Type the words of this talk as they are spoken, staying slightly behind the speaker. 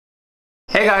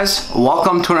Hey guys,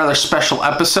 welcome to another special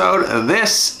episode.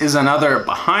 This is another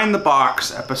behind the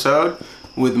box episode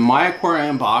with My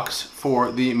Aquarium Box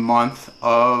for the month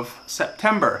of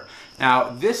September. Now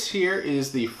this here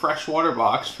is the freshwater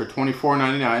box for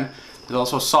 $24.99. There's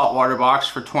also a saltwater box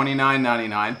for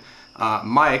 $29.99.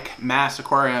 Mike, Mass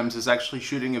Aquariums, is actually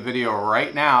shooting a video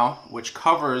right now which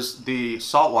covers the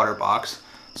saltwater box.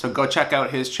 So go check out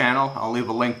his channel. I'll leave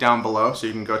a link down below so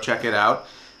you can go check it out.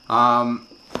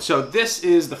 So this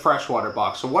is the freshwater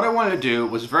box. So what I wanted to do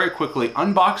was very quickly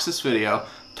unbox this video,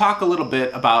 talk a little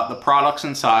bit about the products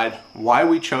inside, why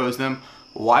we chose them,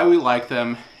 why we like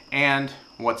them, and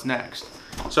what's next.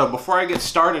 So before I get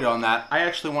started on that, I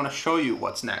actually want to show you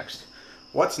what's next.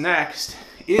 What's next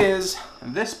is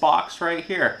this box right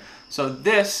here. So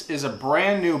this is a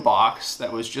brand new box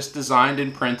that was just designed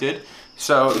and printed.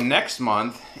 So next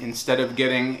month, instead of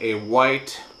getting a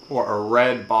white or a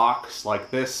red box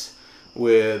like this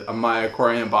with a My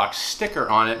Aquarium Box sticker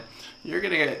on it, you're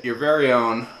gonna get your very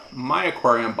own My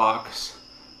Aquarium Box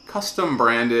custom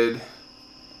branded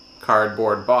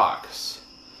cardboard box.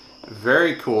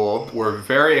 Very cool. We're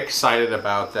very excited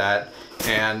about that,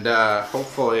 and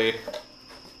hopefully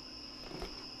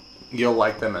you'll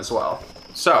like them as well.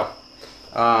 So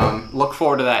look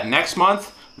forward to that next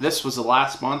month. This was the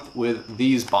last month with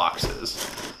these boxes.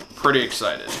 Pretty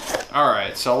excited. All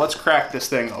right, so let's crack this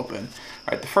thing open.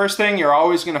 All right, the first thing you're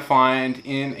always going to find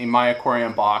in a My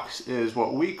Aquarium box is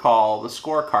what we call the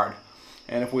scorecard.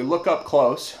 And if we look up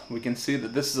close, we can see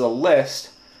that this is a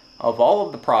list of all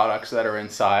of the products that are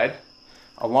inside,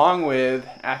 along with,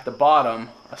 at the bottom,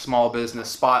 a small business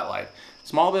spotlight.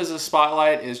 Small business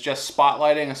spotlight is just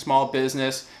spotlighting a small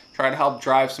business, try to help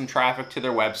drive some traffic to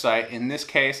their website. In this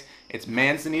case, it's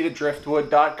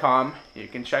manzanitadriftwood.com. You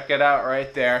can check it out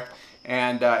right there.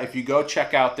 And if you go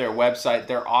check out their website,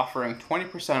 they're offering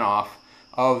 20% off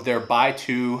of their buy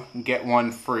two, get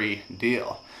one free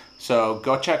deal. So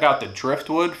go check out the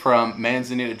driftwood from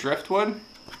Manzanita Driftwood.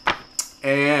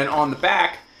 And on the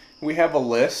back, we have a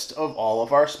list of all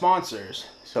of our sponsors.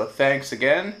 So thanks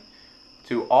again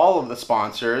to all of the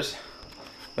sponsors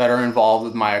that are involved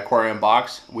with My Aquarium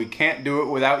Box. We can't do it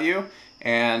without you,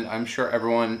 and I'm sure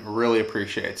everyone really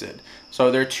appreciates it. So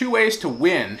there are two ways to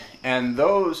win, and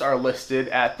those are listed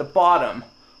at the bottom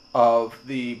of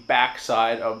the back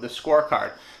side of the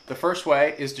scorecard. The first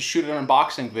way is to shoot an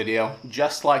unboxing video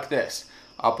just like this.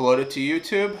 Upload it to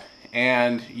YouTube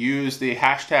and use the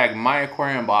hashtag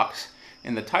MyAquariumBox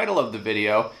in the title of the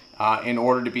video in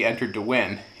order to be entered to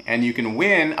win. And you can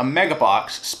win a mega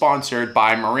box sponsored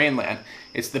by Marineland.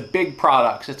 It's the big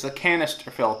products, it's the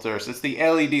canister filters, it's the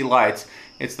LED lights,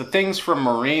 it's the things from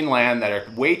Marineland that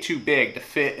are way too big to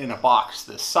fit in a box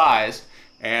this size,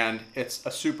 and it's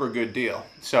a super good deal.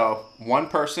 So one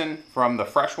person from the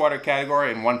freshwater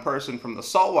category and one person from the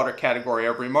saltwater category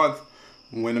every month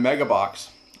win a mega box.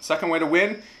 Second way to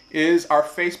win is our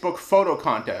Facebook photo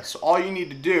contest. So all you need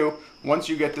to do once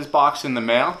you get this box in the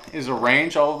mail is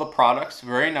arrange all of the products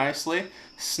very nicely,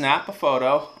 snap a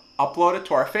photo, upload it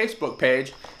to our Facebook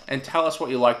page, and tell us what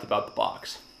you liked about the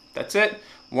box. That's it.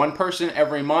 One person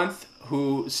every month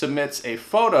who submits a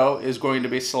photo is going to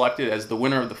be selected as the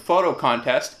winner of the photo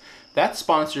contest. That's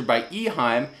sponsored by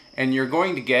Eheim, and you're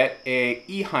going to get a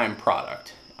Eheim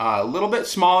product. A little bit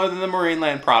smaller than the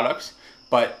Marineland products,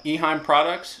 but Eheim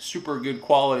products, super good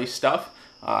quality stuff,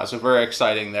 so very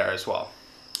exciting there as well.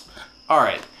 All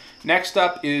right, next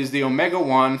up is the Omega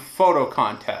 1 photo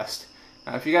contest.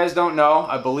 Now, if you guys don't know,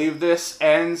 I believe this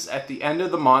ends at the end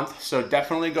of the month, so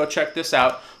definitely go check this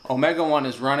out. Omega 1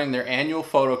 is running their annual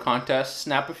photo contest.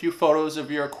 Snap a few photos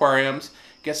of your aquariums,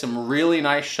 get some really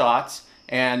nice shots,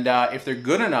 and if they're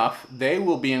good enough, they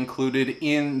will be included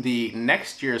in the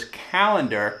next year's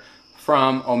calendar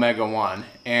from Omega 1.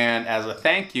 And as a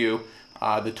thank you,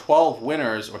 the 12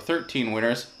 winners, or 13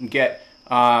 winners, get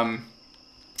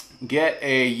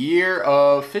a year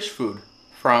of fish food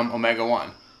from Omega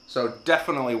 1. So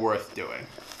definitely worth doing.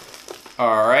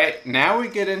 All right, now we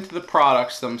get into the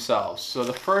products themselves. So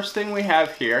the first thing we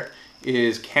have here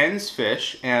is Ken's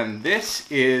Fish, and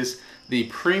this is the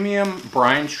premium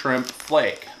brine shrimp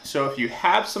flake. So if you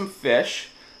have some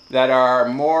fish that are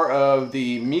more of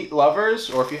the meat lovers,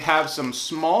 or if you have some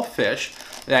small fish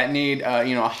that need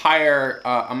a higher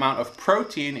amount of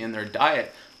protein in their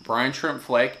diet, brine shrimp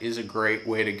flake is a great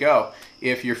way to go.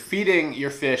 If you're feeding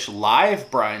your fish live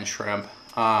brine shrimp,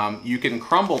 you can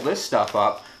crumble this stuff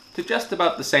up to just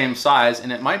about the same size,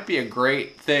 and it might be a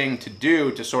great thing to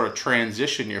do to sort of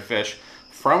transition your fish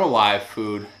from a live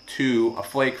food to a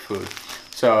flake food.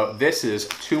 So this is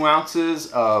 2 ounces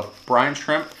of brine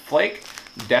shrimp flake,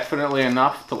 definitely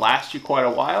enough to last you quite a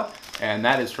while, and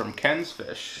that is from Ken's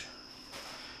Fish.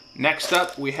 Next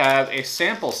up, we have a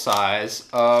sample size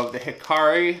of the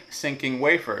Hikari sinking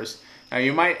wafers. Now,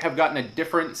 you might have gotten a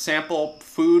different sample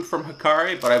food from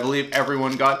Hikari, but I believe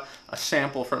everyone got a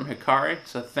sample from Hikari.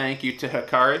 So thank you to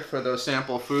Hikari for those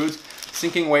sample foods.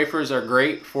 Sinking wafers are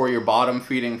great for your bottom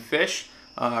feeding fish,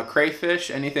 crayfish,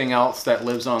 anything else that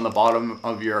lives on the bottom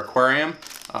of your aquarium.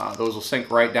 Those will sink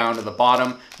right down to the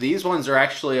bottom. These ones are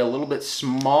actually a little bit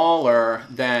smaller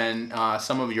than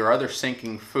some of your other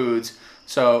sinking foods,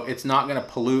 so it's not going to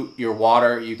pollute your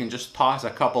water. You can just toss a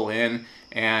couple in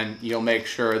and you'll make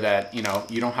sure that you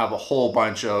don't have a whole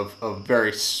bunch of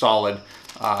very solid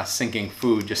sinking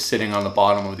food just sitting on the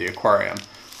bottom of the aquarium.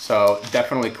 So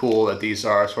definitely cool that these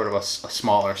are sort of a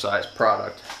smaller size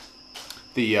product.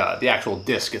 The actual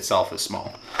disc itself is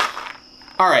small.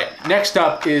 All right, next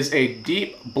up is a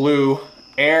deep blue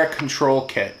air control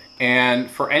kit. And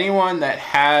for anyone that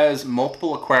has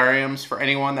multiple aquariums, for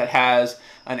anyone that has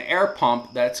an air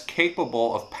pump that's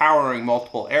capable of powering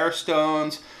multiple air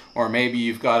stones, or maybe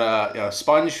you've got a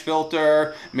sponge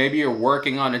filter, maybe you're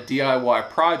working on a DIY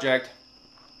project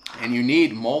and you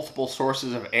need multiple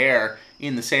sources of air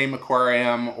in the same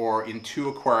aquarium or in two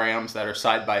aquariums that are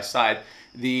side by side,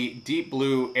 the Deep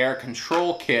Blue Air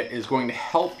Control Kit is going to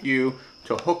help you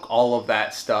to hook all of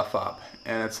that stuff up.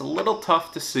 And it's a little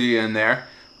tough to see in there,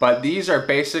 but these are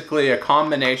basically a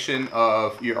combination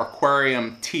of your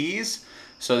aquarium tees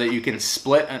so that you can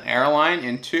split an airline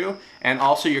in two, and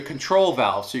also your control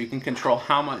valve so you can control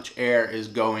how much air is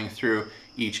going through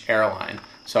each airline.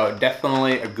 So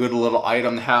definitely a good little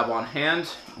item to have on hand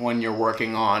when you're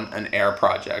working on an air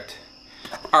project.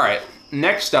 All right,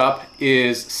 next up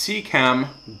is Seachem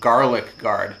Garlic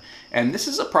Guard. And this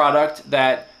is a product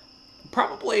that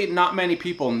probably not many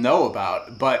people know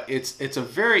about, but it's a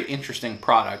very interesting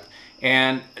product.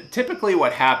 And typically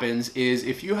what happens is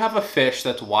if you have a fish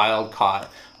that's wild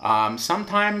caught,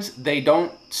 sometimes they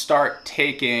don't start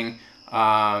taking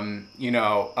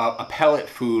a pellet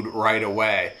food right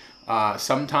away.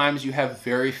 Sometimes you have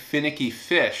very finicky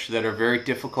fish that are very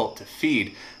difficult to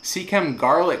feed. Seachem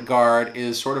Garlic Guard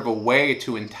is sort of a way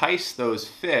to entice those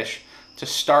fish to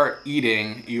start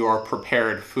eating your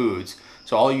prepared foods.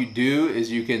 So all you do is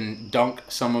you can dunk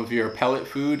some of your pellet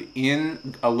food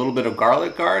in a little bit of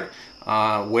Garlic Guard,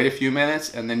 wait a few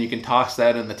minutes, and then you can toss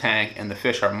that in the tank and the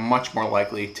fish are much more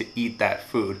likely to eat that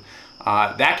food.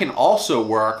 That can also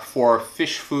work for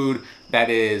fish food that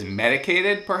is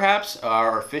medicated perhaps,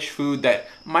 or fish food that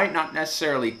might not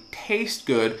necessarily taste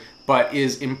good, but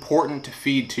is important to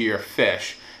feed to your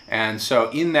fish. And so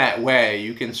in that way,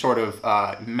 you can sort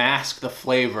of mask the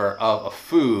flavor of a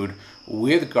food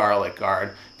with Garlic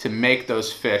Guard to make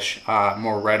those fish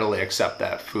more readily accept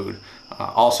that food.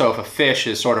 Also, if a fish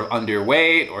is sort of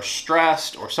underweight or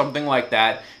stressed or something like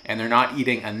that, and they're not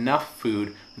eating enough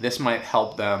food, this might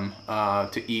help them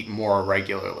to eat more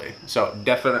regularly. So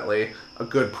definitely a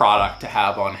good product to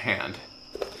have on hand.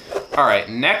 All right,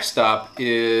 next up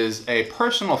is a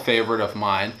personal favorite of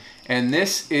mine, and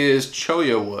this is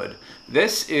cholla wood.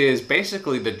 This is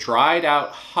basically the dried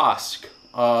out husk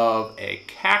of a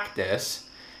cactus,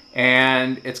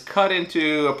 and it's cut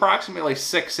into approximately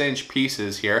 6-inch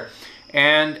pieces here.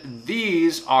 And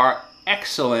these are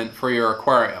excellent for your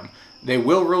aquarium. They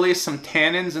will release some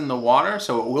tannins in the water,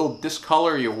 so it will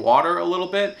discolor your water a little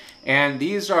bit. And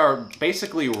these are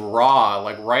basically raw,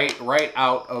 like right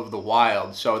out of the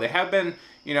wild. So they have been,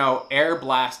 air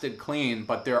blasted clean,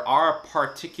 but there are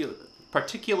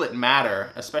particulate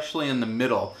matter, especially in the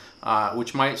middle,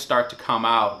 which might start to come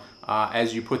out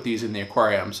as you put these in the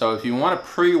aquarium. So if you want to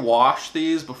pre-wash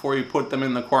these before you put them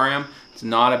in the aquarium, it's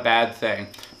not a bad thing.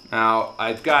 Now,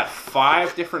 I've got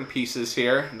 5 different pieces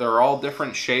here. They're all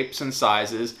different shapes and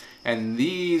sizes, and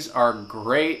these are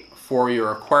great for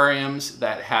your aquariums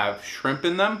that have shrimp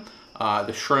in them.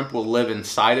 The shrimp will live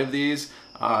inside of these.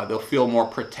 They'll feel more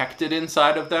protected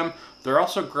inside of them. They're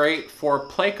also great for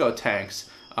pleco tanks.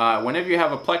 Whenever you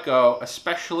have a pleco,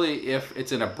 especially if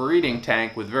it's in a breeding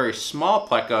tank with very small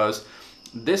plecos,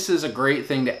 this is a great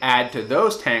thing to add to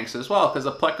those tanks as well, because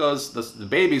the plecos, the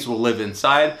babies will live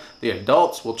inside, the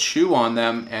adults will chew on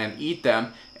them and eat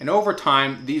them, and over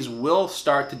time these will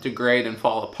start to degrade and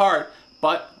fall apart,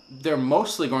 but they're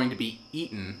mostly going to be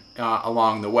eaten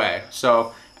along the way.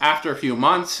 So after a few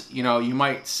months, you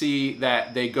might see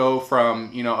that they go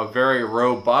from a very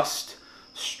robust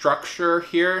structure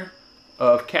here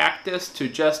of cactus to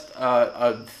just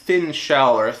a thin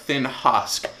shell or a thin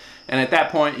husk. And at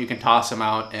that point, you can toss them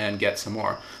out and get some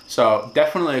more. So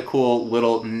definitely a cool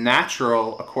little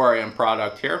natural aquarium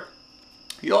product here.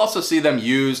 You'll also see them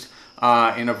used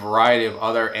in a variety of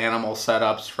other animal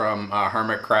setups, from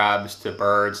hermit crabs to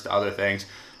birds to other things.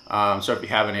 So if you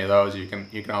have any of those, you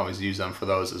can always use them for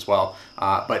those as well.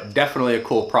 But definitely a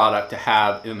cool product to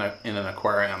have in an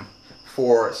aquarium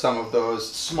for some of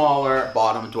those smaller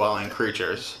bottom dwelling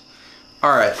creatures.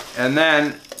 All right, and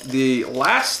then the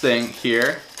last thing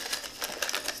here,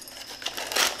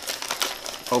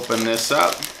 open this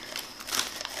up.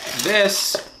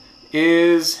 This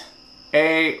is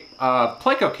a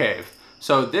pleco cave.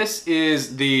 So this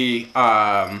is the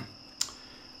I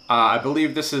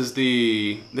believe this is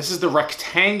the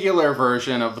rectangular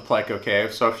version of the pleco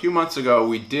cave. So a few months ago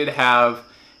we did have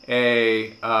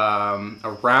a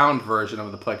round version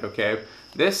of the pleco cave.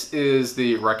 This is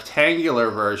the rectangular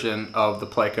version of the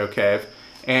pleco cave,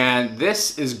 and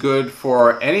this is good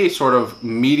for any sort of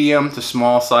medium to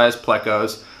small size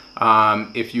plecos.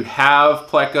 If you have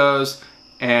plecos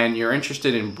and you're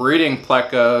interested in breeding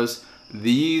plecos,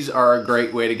 these are a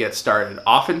great way to get started.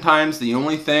 Oftentimes the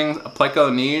only thing a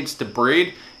pleco needs to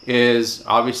breed is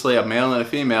obviously a male and a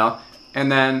female, and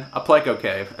then a pleco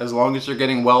cave. As long as they're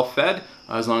getting well fed,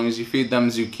 as long as you feed them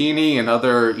zucchini and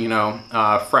other,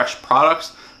 fresh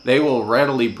products, they will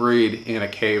readily breed in a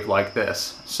cave like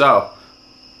this. So,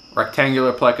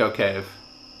 rectangular pleco cave.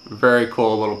 Very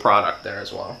cool little product there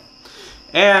as well.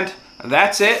 And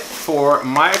that's it for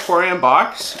My Aquarium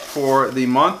Box for the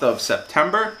month of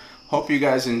September. Hope you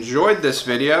guys enjoyed this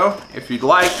video. If you'd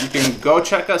like, you can go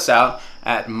check us out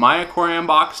at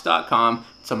myaquariumbox.com.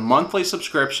 It's a monthly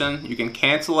subscription. You can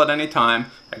cancel at any time.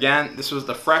 Again, this was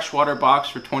the freshwater box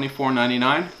for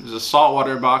 $24.99. There's a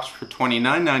saltwater box for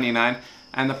 $29.99,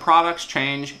 and the products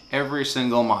change every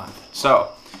single month.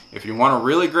 So, if you want a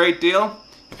really great deal,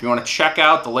 if you want to check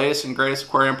out the latest and greatest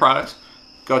aquarium products,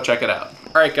 go check it out.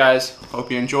 All right, guys. Hope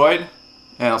you enjoyed,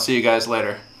 and I'll see you guys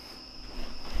later.